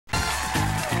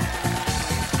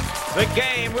The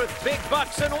game with big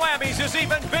bucks and whammies is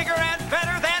even bigger and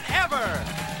better than ever.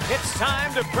 It's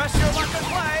time to press your luck and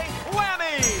play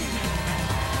Whammy.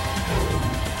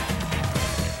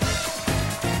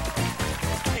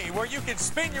 Where you can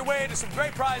spin your way into some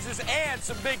great prizes and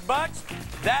some big bucks.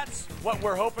 That's what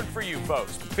we're hoping for you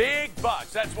folks. Big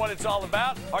bucks, that's what it's all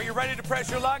about. Are you ready to press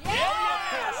your luck? Yeah! Of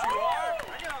course you are.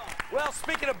 Well,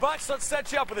 speaking of bucks, let's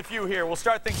set you up with a few here. We'll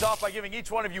start things off by giving each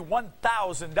one of you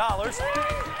 $1,000.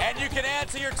 And you can add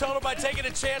to your total by taking a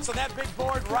chance on that big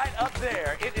board right up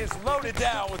there. It is loaded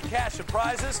down with cash and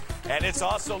prizes, and it's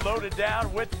also loaded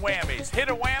down with whammies. Hit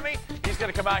a whammy, he's going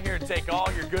to come out here and take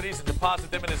all your goodies and deposit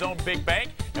them in his own big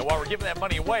bank. And while we're giving that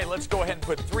money away, let's go ahead and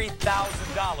put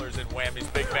 $3,000 in Whammy's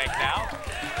big bank now.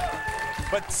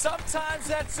 But sometimes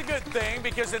that's a good thing,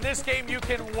 because in this game you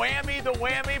can whammy the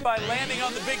whammy by landing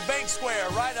on the big bank square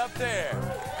right up there.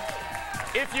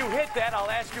 If you hit that, I'll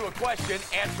ask you a question,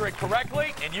 answer it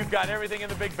correctly, and you've got everything in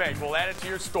the big bank. We'll add it to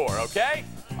your score, okay?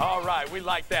 All right, we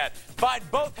like that. Find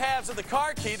both halves of the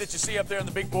car key that you see up there on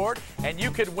the big board, and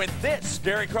you could win this.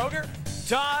 Derek Kroger?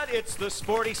 Todd, it's the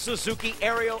sporty Suzuki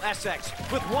Ariel SX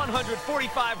with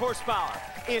 145 horsepower.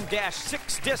 In-dash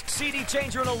 6-disc CD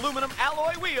changer and aluminum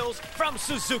alloy wheels from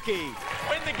Suzuki.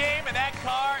 Win the game, and that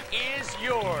car is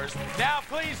yours. Now,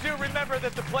 please do remember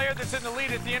that the player that's in the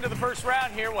lead at the end of the first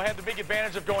round here will have the big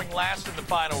advantage of going last in the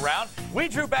final round. We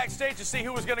drew backstage to see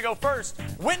who was going to go first.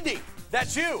 Wendy,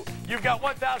 that's you. You've got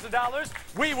 $1,000.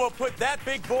 We will put that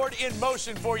big board in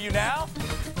motion for you now.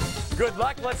 Good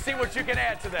luck. Let's see what you can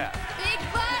add to that. Big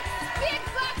bucks,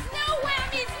 no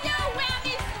whammies,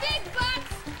 big bucks.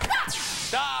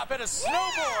 Stop, and a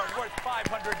snowboard worth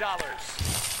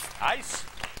 $500. Nice.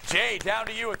 Jay, down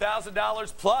to you,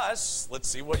 $1,000 plus. Let's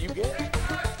see what you get.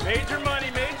 Major money,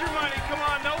 come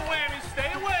on, no whammies,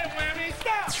 stay away, whammies,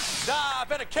 stop.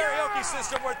 Stop, and a karaoke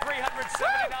system worth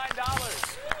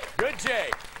 $379. Good, Jay.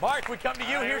 Mark, we come to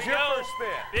you. Here's your first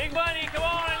spin. Big money, come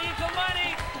on, I need some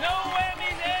money. No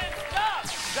whammies, and stop.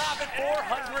 Stop at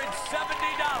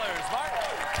 $470. Mark,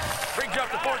 brings you up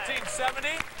to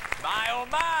 $1,470. My, oh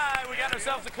my, we got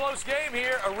ourselves a close game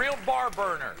here. A real barn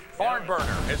burner,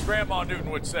 as Grandma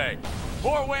Newton would say.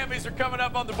 More whammies are coming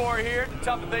up on the board here to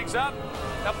toughen things up.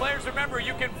 Now, players, remember,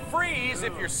 you can freeze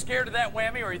if you're scared of that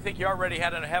whammy or you think you already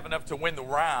have enough to win the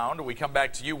round. We come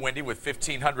back to you, Wendy, with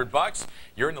 $1,500.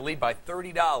 You're in the lead by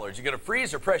 $30. You going to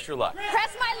freeze or press your luck?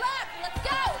 Press my luck. Let's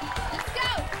go.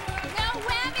 No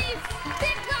whammies.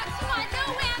 Big bucks. Come on.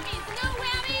 No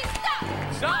whammies. Stop.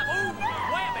 Stop. Ooh,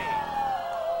 whammy.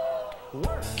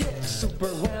 Work it, super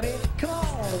whammy. Come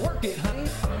on, work it, honey.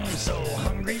 I'm so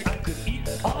hungry I could eat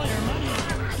all your money.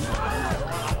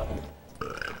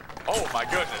 Oh, my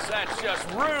goodness. That's just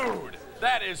rude.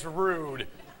 That is rude.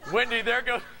 Wendy, there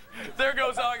goes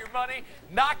all your money,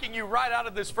 knocking you right out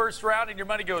of this first round, and your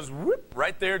money goes whoop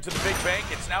right there to the big bank.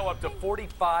 It's now up to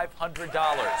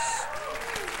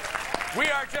 $4,500. We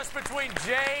are just between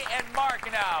Jay and Mark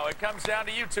now. It comes down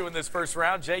to you two in this first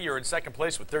round. Jay, you're in second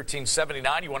place with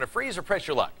 $1,379. You want to freeze or press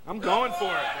your luck? I'm going for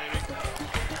it, baby.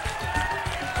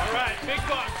 All right, big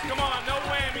bucks, come on, no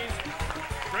whammies.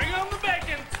 Bring on the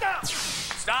bacon, stop.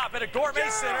 Stop at a gourmet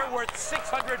center worth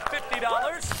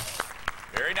 $650.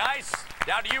 Very nice.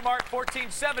 Down to you, Mark,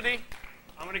 $1,470.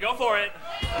 I'm going to go for it.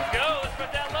 Let's go. Let's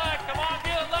put that luck. Come on,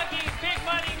 feel lucky. Big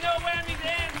money, no whammies,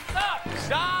 and stop.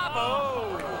 Stop.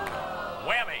 Oh.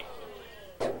 Whammy.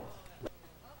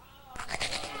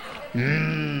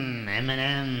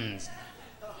 M&M's.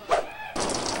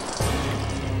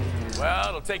 Well,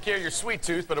 it'll take care of your sweet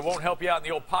tooth, but it won't help you out in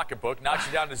the old pocketbook. Knocks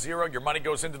you down to zero. Your money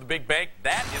goes into the big bank.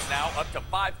 That is now up to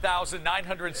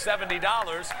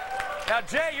 $5,970. Now,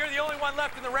 Jay, you're the only one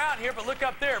left in the round here, but look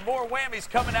up there. More whammies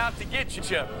coming out to get you,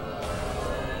 Chip.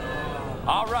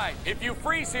 All right. If you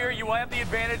freeze here, you will have the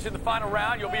advantage in the final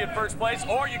round. You'll be in first place,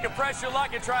 or you can press your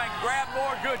luck and try and grab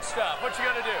more good stuff. What you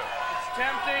going to do? It's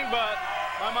tempting, but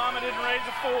my mama didn't raise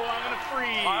a fool. I'm going to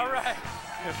freeze. All right.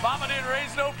 Mama didn't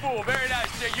raise no fool. Very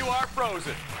nice, Jay. You are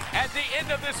frozen. At the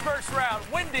end of this first round,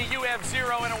 Wendy, you have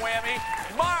zero in a whammy.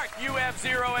 Mark, you have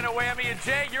zero in a whammy. And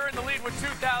Jay, you're in the lead with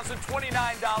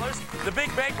 $2,029. The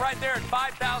big bank right there at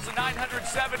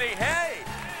 $5,970. Hey,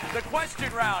 the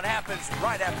question round happens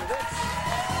right after this.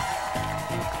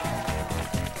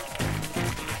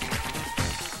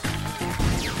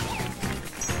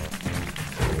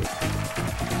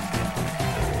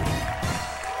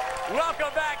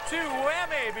 Welcome back to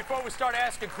Whammy. Before we start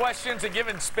asking questions and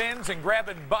giving spins and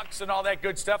grabbing bucks and all that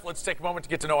good stuff, let's take a moment to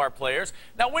get to know our players.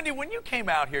 Now, Wendy, when you came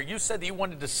out here, you said that you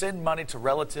wanted to send money to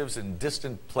relatives in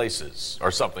distant places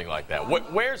or something like that.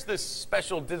 Where's this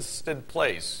special distant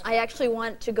place? I actually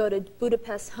want to go to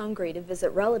Budapest, Hungary to visit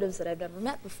relatives that I've never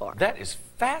met before. That is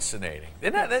fascinating.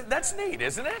 That's neat,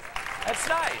 isn't it? That's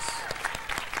nice.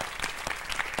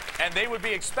 And they would be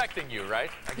expecting you,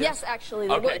 right? Yes, actually,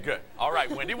 they would. would. Okay, good. All right,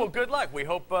 Wendy. Well, good luck. We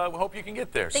hope you can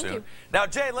get there soon. Thank you. Now,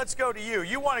 Jay, let's go to you.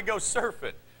 You want to go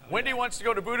surfing. Wendy wants to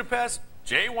go to Budapest.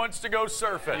 Jay wants to go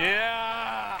surfing.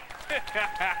 Yeah.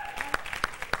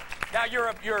 Now,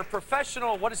 you're a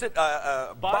professional, what is it,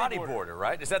 bodyboarder,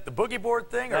 right? Is that the boogie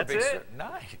board thing? That's it.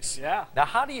 Nice. Yeah. Now,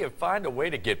 how do you find a way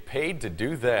to get paid to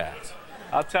do that?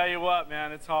 I'll tell you what,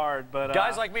 man, it's hard, but...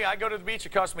 Guys like me, I go to the beach,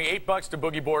 it costs me $8 to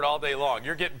boogie board all day long.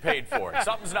 You're getting paid for it.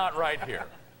 Something's not right here.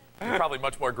 You're probably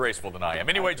much more graceful than I am.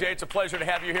 Anyway, Jay, it's a pleasure to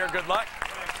have you here. Good luck.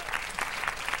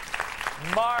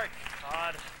 Mark,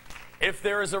 God. if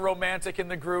there is a romantic in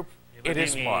the group, it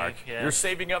is me, Mark. yes. You're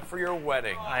saving up for your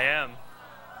wedding. I am.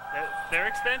 They're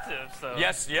expensive, so...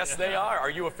 Yes, they are. Are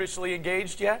you officially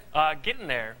engaged yet? Getting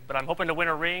there, but I'm hoping to win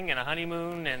a ring and a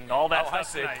honeymoon and all that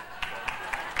stuff tonight.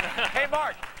 Hey,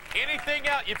 Mark, anything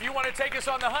else? If you want to take us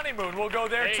on the honeymoon, we'll go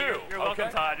there, too. You're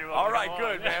welcome, Todd. You're welcome. All right,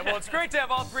 good, man. Well, it's great to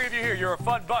have all three of you here. You're a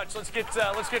fun bunch. Let's get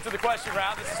to the question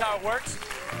round. This is how it works.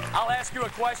 I'll ask you a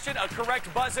question. A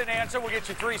correct buzz-in answer will get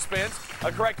you 3 spins.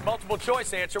 A correct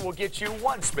multiple-choice answer will get you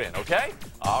 1 spin, okay?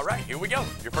 All right, here we go.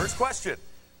 Your first question.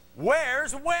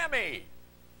 Where's Whammy?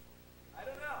 I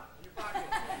don't know. In your pocket.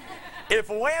 If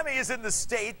Whammy is in the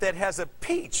state that has a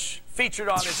peach featured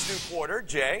on its new quarter,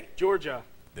 Jay? Georgia.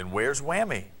 Then where's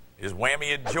Whammy? Is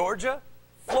Whammy in Georgia,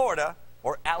 Florida,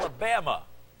 or Alabama?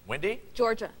 Wendy?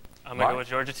 Georgia. I'm going to go with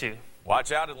Georgia, too.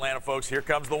 Watch out, Atlanta folks. Here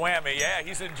comes the Whammy. Yeah,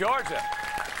 he's in Georgia.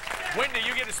 Wendy,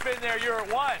 you get a spin there. You're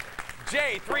at 1.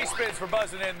 Jay, 3 spins for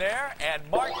buzzing in there. And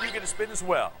Mark, you get a spin as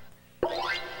well.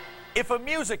 If a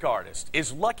music artist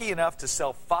is lucky enough to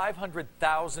sell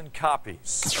 500,000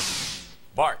 copies,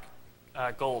 Mark,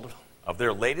 Gold. of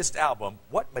their latest album,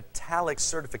 what metallic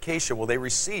certification will they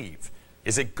receive?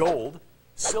 Is it gold,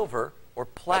 silver, or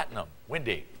platinum?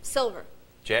 Wendy? Silver.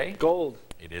 Jay? Gold.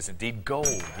 It is indeed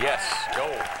gold. Yes,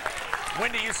 gold.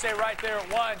 Wendy, you stay right there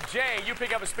at 1. Jay, you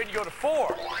pick up a spin, you go to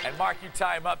 4. And Mark, you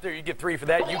tie him up there. You get 3 for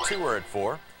that. You too are at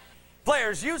 4.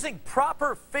 Players, using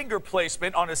proper finger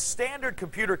placement on a standard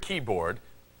computer keyboard,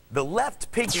 the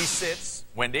left pinky sits,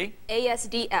 Wendy?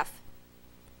 ASDF.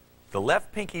 The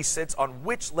left pinky sits on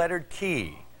which lettered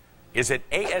key? Is it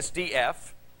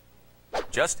ASDF,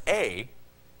 just A,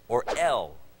 or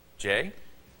L? Jay?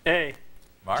 A.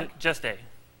 Mark? Just A.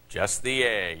 Just the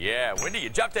A. Yeah, Wendy, you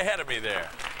jumped ahead of me there.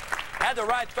 Had the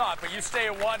right thought, but you stay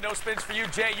at 1. No spins for you.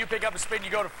 Jay, you pick up a spin,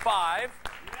 you go to 5.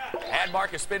 And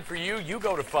Mark, a spin for you. You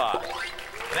go to 5. And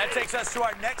that takes us to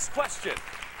our next question.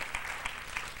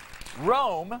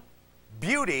 Rome,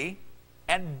 Beauty,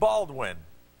 and Baldwin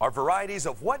are varieties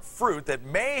of what fruit that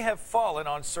may have fallen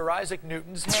on Sir Isaac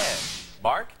Newton's head?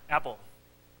 Mark? Apple.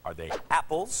 Are they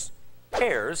apples,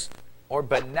 pears, or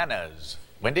bananas?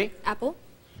 Wendy? Apple.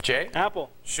 Jay?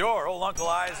 Apple. Sure, old Uncle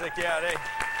Isaac, yeah,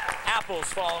 apples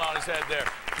falling on his head there.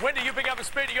 Wendy, you pick up a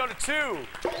spin, you go to 2.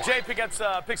 Jay picks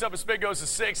up a spin, goes to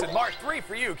 6. And Mark, 3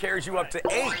 for you, carries you up to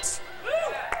 8.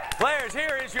 Players,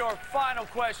 here is your final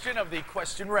question of the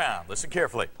question round. Listen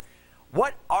carefully.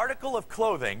 What article of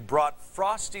clothing brought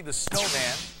Frosty the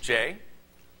Snowman, Jay?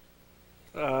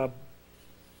 A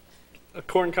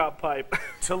corncob pipe.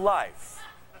 To life?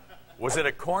 Was it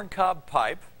a corncob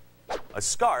pipe, a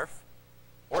scarf,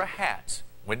 or a hat?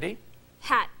 Wendy?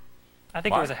 Hat. I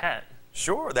think it was a hat.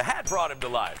 Sure, the hat brought him to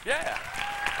life. Yeah.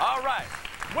 All right.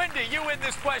 Wendy, you win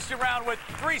this question round with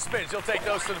 3 spins. You'll take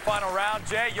those to the final round.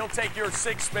 Jay, you'll take your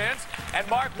 6 spins. And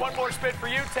Mark, 1 more spin for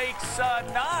you takes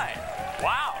 9.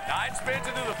 Wow, 9 spins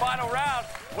into the final round.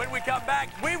 When we come back,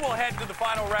 we will head to the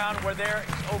final round where there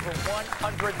is over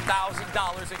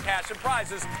 $100,000 in cash and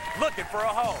prizes looking for a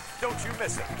home. Don't you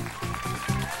miss it.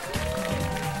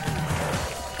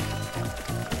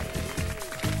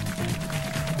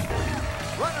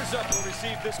 Runners-up will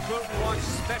receive this Croton watch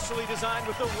specially designed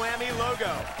with the Whammy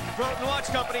logo. Croton Watch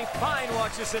Company, fine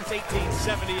watches since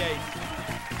 1878.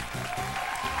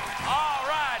 All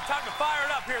right, time to fire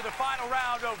it up here. The final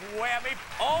round of Whammy.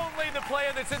 Only the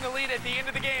player that's in the lead at the end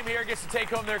of the game here gets to take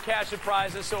home their cash and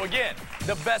prizes. So again,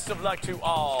 the best of luck to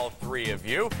all 3 of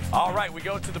you. All right, we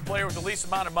go to the player with the least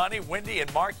amount of money. Wendy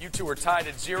and Mark, you 2 are tied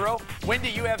at 0. Wendy,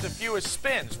 you have the fewest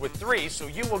spins with 3, so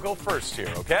you will go first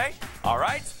here, okay? All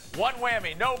right. 1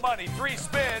 whammy, no money, 3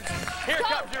 spins. Here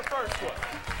comes your first one.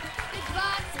 Big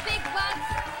bucks, big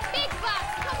bucks.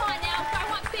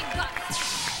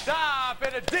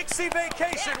 Stop at a Dixie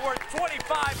vacation worth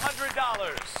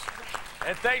 $2,500.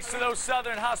 And thanks to those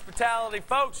Southern hospitality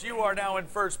folks, you are now in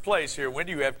first place here.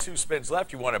 Wendy, you have 2 spins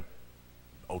left. You want to...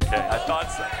 Okay, I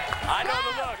thought so. I know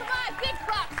the look. Come on, big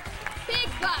bucks. Big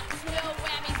bucks. No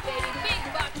whammies, baby.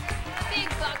 Big bucks. Big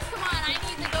bucks. Come on, I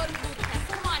need to go to Budapest.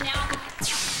 Come on now.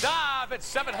 Stop at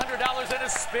 $700 and a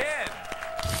spin.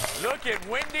 Look at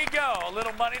Wendy go. A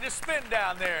little money to spin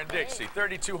down there in Dixie.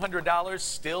 $3,200,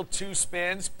 still 2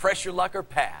 spins. Press your luck or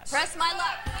pass. Press my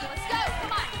luck. Let's go.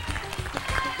 Come on.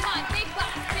 Come on, big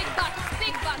bucks, baby.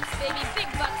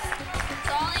 Big bucks. That's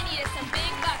all I need is some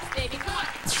big bucks, baby. Come on.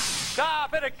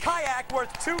 Stop at a kayak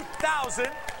worth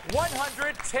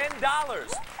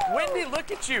 $2,110. Wendy,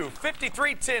 look at you.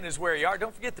 5310 is where you are.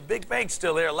 Don't forget the big bank's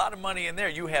still there. A lot of money in there.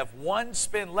 You have 1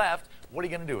 spin left. What are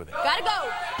you going to do with it? Gotta go.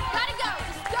 Gotta go.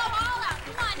 Just go all out.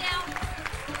 Come on now.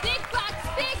 Big bucks,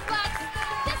 big bucks.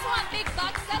 Just want big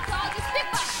bucks. That's all. Just big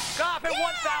bucks. Stop at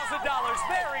 $1,000.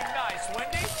 Very nice,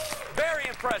 Wendy. Very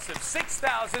impressive.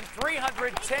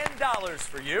 $6,310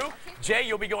 for you. Jay,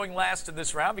 you'll be going last in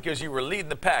this round because you were leading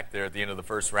the pack there at the end of the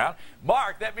first round.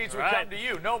 Mark, that means we come to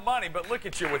you. No money, but look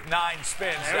at you with 9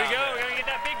 spins. There we go. We're going to get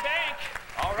that big bank.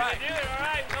 All right. Do it. All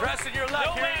right. Pressing your luck.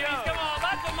 No Here you whammies. go. Come on.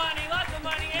 Lots of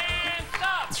money. And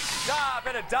stop. Stop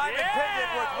at a diamond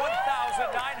pendant worth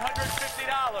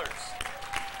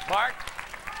 $1,950. Mark,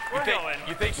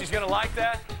 you think she's going to like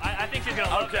that? I think she's going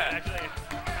to love that, actually. All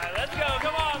right, let's go.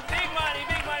 Come on. Big money.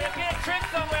 Let's get a trip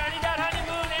somewhere. I need that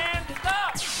honeymoon and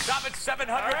stop. Stop at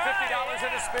 $750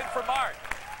 and a spin for Mark.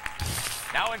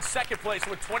 Now in second place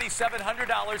with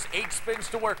 $2,700, 8 spins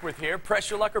to work with here. Press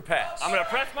your luck or pass. I'm going to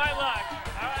press my luck.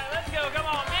 All right, let's go. Come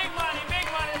on. Big money.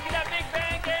 Let's get that big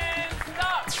bank and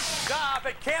stop. Stop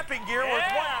at camping gear worth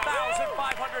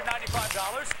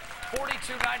 $1,595.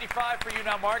 $42.95 for you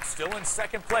now, Mark. Still in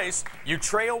second place. You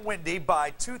trail Wendy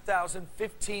by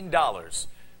 $2,015.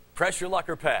 Press your luck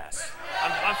or pass.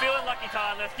 I'm feeling lucky,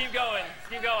 Todd. Let's keep going.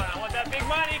 I want that big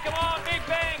money. Come on, big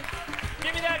bank.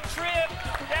 Give me that trip.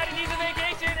 Daddy needs a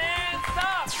vacation and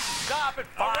stop. Stop at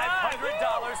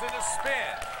 $500 in a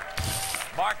spin.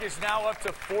 Mark is now up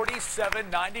to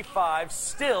 $47.95.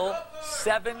 Still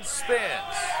 7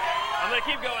 spins. I'm going to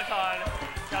keep going, Todd.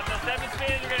 Got the 7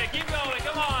 spins. We're going to keep going.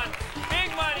 Come on.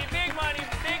 Big money, big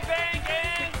bank,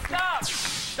 and stop.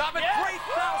 Stop at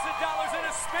 $3,000 in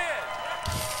a spin.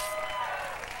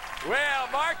 Well,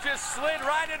 Mark just slid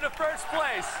right into first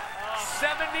place.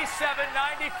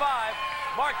 $77.95.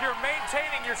 Mark, you're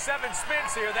maintaining your 7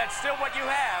 spins here. That's still what you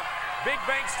have. Big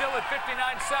bank still at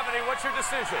 $59.70. What's your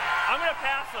decision? I'm going to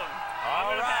pass them.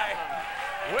 All right.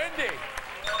 Wendy,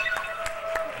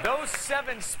 those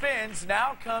 7 spins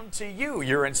now come to you.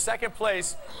 You're in second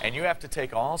place, and you have to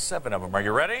take all 7 of them. Are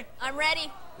you ready? I'm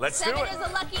ready. Let's do it. 7 is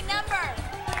a lucky number.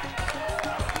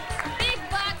 Big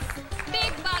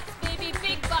bucks, baby,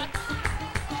 big bucks.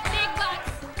 Big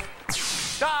bucks.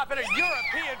 Stop at a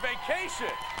European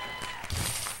vacation.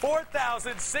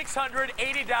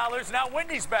 $4,680. Now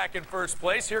Wendy's back in first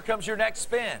place. Here comes your next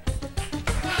spin. Come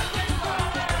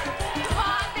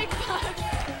on, big bucks.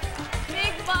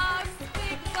 Big bucks,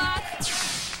 big bucks.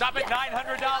 Stop at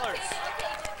 $900.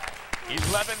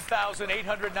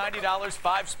 $11,890.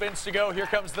 5 spins to go. Here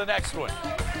comes the next one.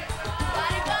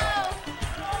 Gotta go.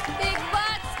 Big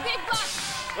bucks, big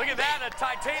bucks. Look at that, a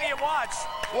titanium watch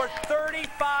worth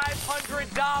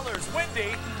 $3,500.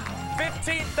 Wendy,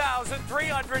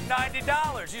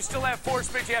 $15,390. You still have 4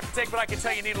 spins you have to take, but I can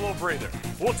tell you need a little breather.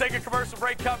 We'll take a commercial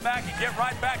break, come back, and get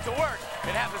right back to work.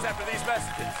 It happens after these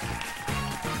messages.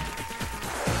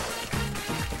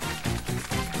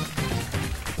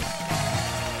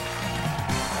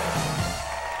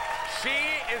 She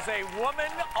is a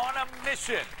woman on a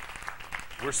mission.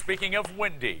 We're speaking of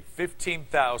Wendy,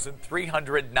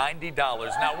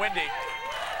 $15,390. Now, Wendy,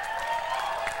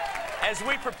 as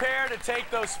we prepare to take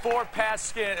those 4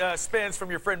 past spins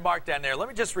from your friend Mark down there, let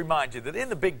me just remind you that in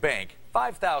the big bank,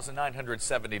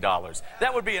 $5,970.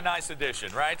 That would be a nice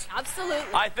addition, right?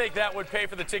 Absolutely. I think that would pay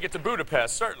for the ticket to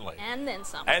Budapest, certainly. And then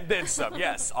some. And then some,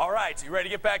 yes. All right, you ready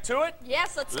to get back to it?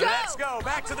 Yes, let's go. Let's go.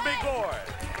 Back to the big board.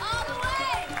 All the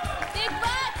way. Big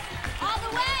bucks. All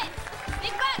the way.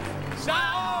 Big bucks. Whammy.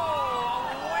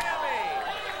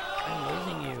 I'm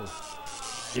losing you.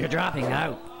 You're dropping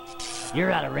out.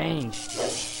 You're out of range.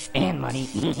 And money.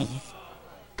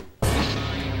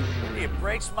 It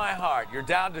breaks my heart. You're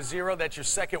down to 0. That's your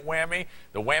second whammy.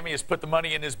 The whammy has put the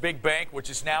money in his big bank,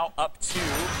 which is now up to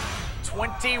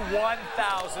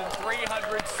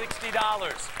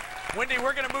 $21,360. Wendy,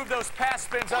 we're going to move those pass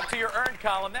spins up to your earned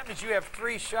column. That means you have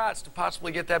 3 shots to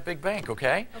possibly get that big bank,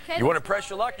 okay? Okay. You want to press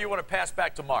your luck or you want to pass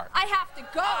back to Mark? I have to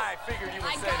go. I figured you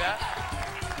would say that.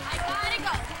 I gotta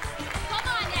go. Come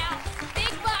on now.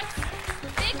 Big bucks.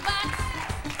 Big bucks.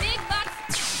 Big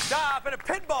bucks. Stop at a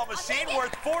pinball machine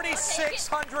worth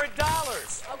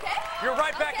 $4,600. Okay. You're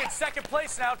right back in second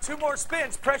place now. 2 more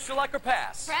spins. Press your luck or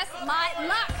pass. Press my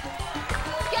luck.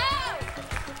 Go.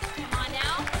 Come on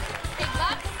now. Big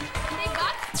bucks. Big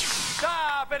bucks.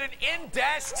 Stop at an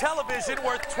in-dash television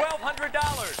worth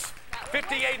 $1,200.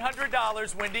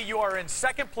 $5,800, Wendy. You are in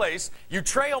second place. You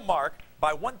trail Mark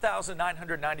by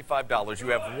 $1,995. You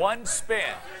have 1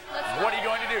 spin. What are you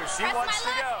going to do? She wants to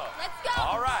go. Let's go.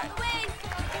 All right. All the way.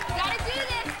 Gotta do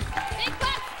this. Big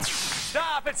bucks.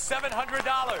 Stop at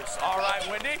 $700. All right,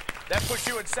 Wendy. That puts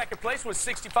you in second place with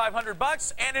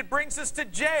 $6,500, and it brings us to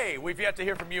Jay. We've yet to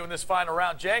hear from you in this final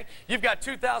round, Jay. You've got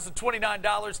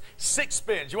 $2,029, 6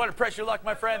 spins. You want to press your luck,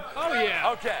 my friend? Oh,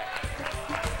 yeah. Okay.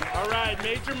 All right,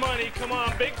 major money. Come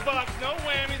on, big bucks, no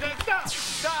whammies, and stop.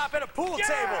 Stop at a pool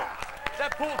table.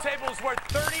 That pool table is worth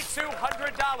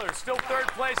 $3,200. Still third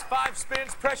place, 5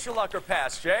 spins. Press your luck or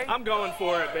pass, Jay. I'm going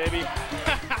for it, baby.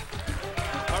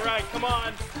 All right, come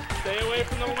on. Stay away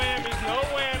from the whammies, no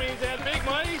whammies, and big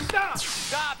money, stop.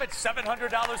 Stop at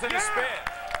 $700 in a spin.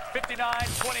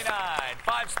 $59.29.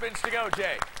 5 spins to go,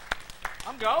 Jay.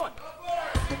 I'm going.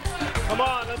 Come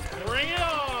on, let's bring it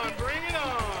on, bring it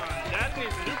on. That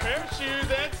needs a new pair of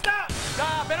shoes, and stop.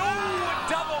 Stop and ooh, a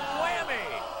double whammy.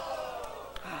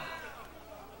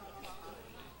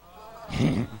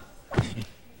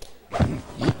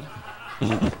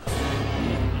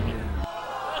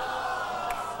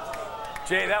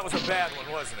 Jay, that was a bad one,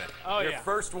 wasn't it? Oh, Your yeah.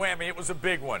 first whammy, it was a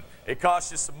big one. It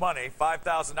cost you some money,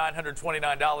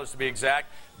 $5,929 to be exact,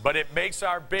 but it makes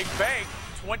our big bank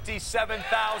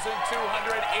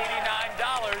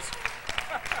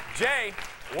 $27,289. Jay,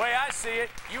 the way I see it,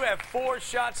 you have 4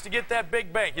 shots to get that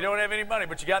big bank. You don't have any money,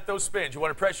 but you got those spins. You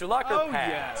want to press your luck or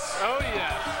pass? Yes. Oh,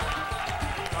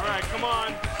 yes. All right, come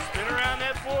on. Spin around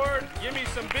that board. Give me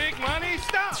some big money.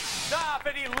 Stop. Stop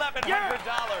at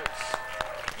 $1,100.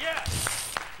 Yes.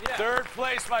 Yes. Third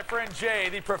place, my friend Jay,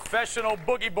 the professional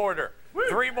boogie boarder. Woo.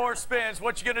 3 more spins.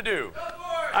 What you gonna do?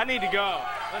 I need to go.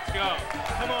 Let's go.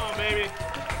 Come on, baby.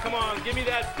 Come on, give me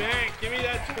that bank. Give me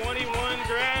that 21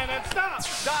 grand and stop.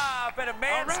 Stop at a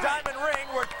man's diamond ring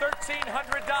worth $1,300. All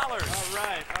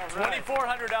right, all right.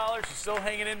 $2,400. You're still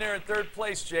hanging in there in third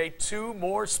place, Jay. 2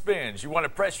 more spins. You want to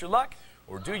press your luck,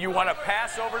 or do you want to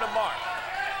pass over to Mark?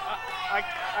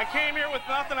 I came here with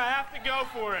nothing. I have to go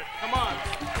for it. Come on.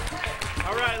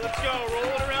 All right, let's go. Roll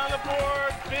it around the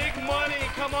board. Big money.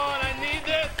 Come on. I need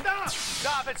this. Stop.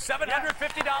 Stop at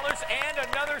 $750 and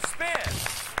another spin.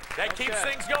 That keeps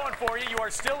things going for you. You are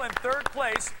still in third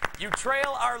place. You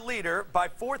trail our leader by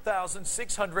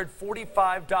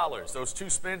 $4,645. Those 2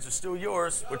 spins are still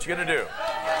yours. What you gonna do?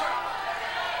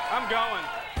 I'm going.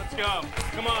 Let's go.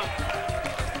 Come on.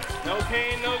 No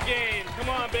pain, no gain. Come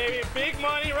on, baby. Big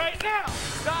money right now.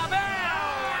 Stop it!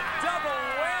 Double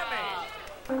whammy.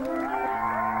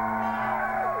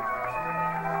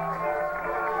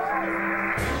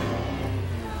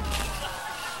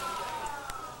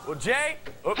 Well, Jay,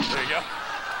 there you go.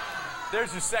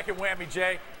 There's your second whammy,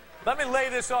 Jay. Let me lay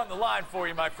this on the line for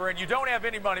you, my friend. You don't have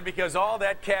any money because all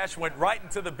that cash went right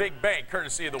into the big bank,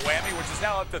 courtesy of the whammy, which is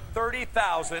now up to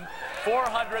 $30,439.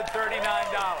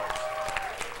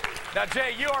 Now,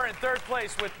 Jay, you are in third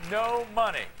place with no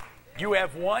money. You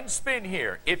have 1 spin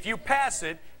here. If you pass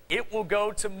it, it will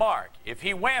go to Mark. If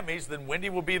he whammies, then Wendy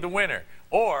will be the winner.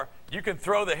 Or you can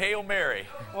throw the Hail Mary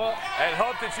and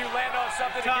hope that you land on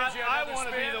something that gives you another spin. I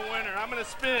want to be the winner. I'm going to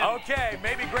spin. Okay,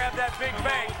 maybe grab that big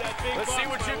bank. Let's see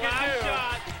what you can do.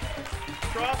 Shot.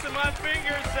 Crossing my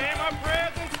fingers, saying my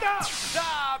prayers, and stop.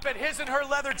 Stop at his and her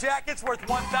leather jackets worth $1,000.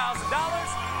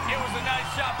 It was a nice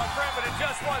shot, my friend, but it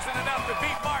just wasn't enough to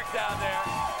beat Mark down there.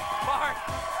 Mark,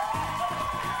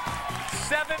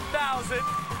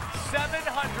 $7,795.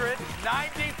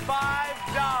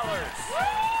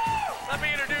 Let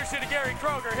me introduce you to Gary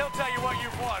Kroger. He'll tell you what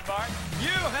you've won, Mark.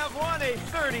 You have won a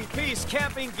 30-piece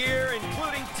camping gear,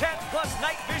 including 10+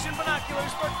 night vision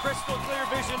binoculars for crystal clear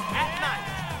vision at night.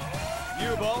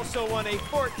 You've also won a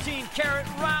 14-karat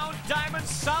round diamond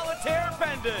solitaire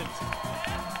pendant.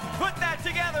 Put that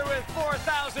together with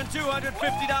 $4,250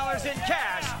 in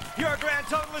cash. Your grand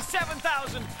total is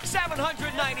 $7,795.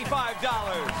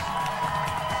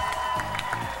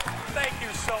 Thank you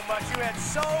so much. You had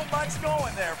so much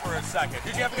going there for a second.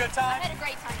 Did you have a good time? I had a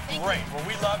great time. Thank you. Great. Well,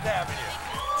 we loved having you.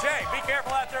 Jay, be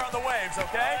careful out there on the waves,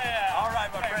 okay? Yeah. All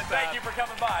right, my friend. Thank you for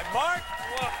coming by. Mark?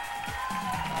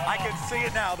 I can see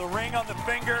it now. The ring on the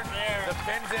finger, the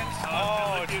pendants.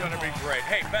 Oh, it's going to be great.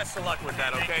 Hey, best of luck with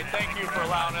that, okay? Thank you for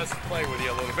allowing us to play with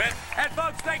you a little bit. And,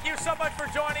 folks, thank you so much for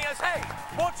joining us. Hey,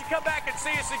 won't you come back and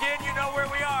see us again? You know where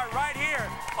we are, right here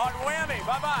on Whammy.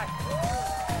 Bye-bye.